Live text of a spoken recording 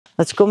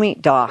Let's go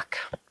meet Doc.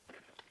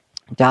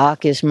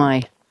 Doc is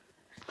my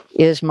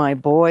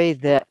boy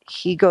that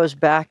he goes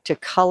back to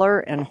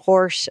color and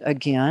horse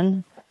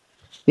again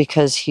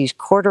because he's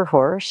quarter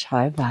horse.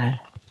 Hi,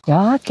 bud.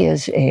 Doc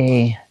is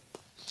a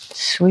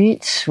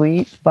sweet,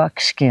 sweet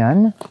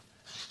buckskin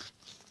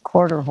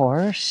quarter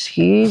horse.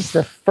 He's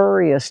the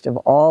furriest of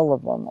all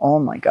of them. Oh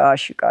my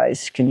gosh, you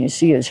guys, can you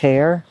see his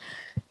hair?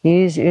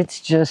 It's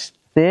just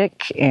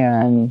thick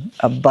and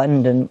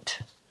abundant.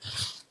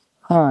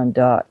 Huh,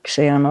 Doc?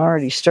 See, I'm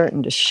already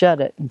starting to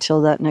shed it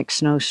until that next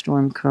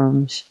snowstorm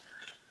comes.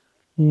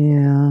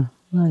 Yeah,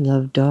 I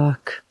love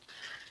Doc.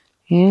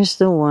 He's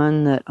the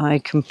one that I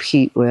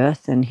compete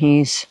with, and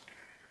he's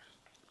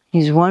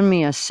won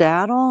me a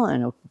saddle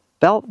and a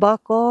belt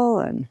buckle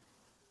and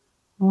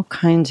all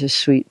kinds of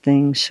sweet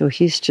things. So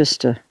he's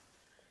just a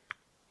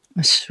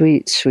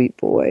sweet, sweet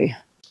boy.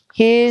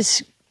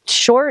 He's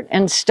short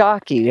and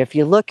stocky. If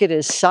you look at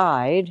his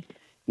side,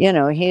 you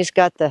know, he's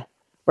got the,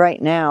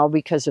 right now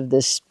because of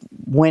this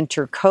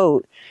winter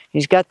coat,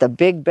 he's got the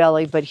big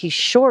belly, but he's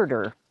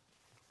shorter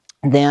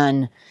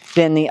than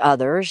the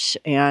others,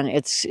 and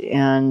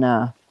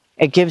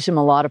it gives him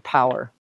a lot of power.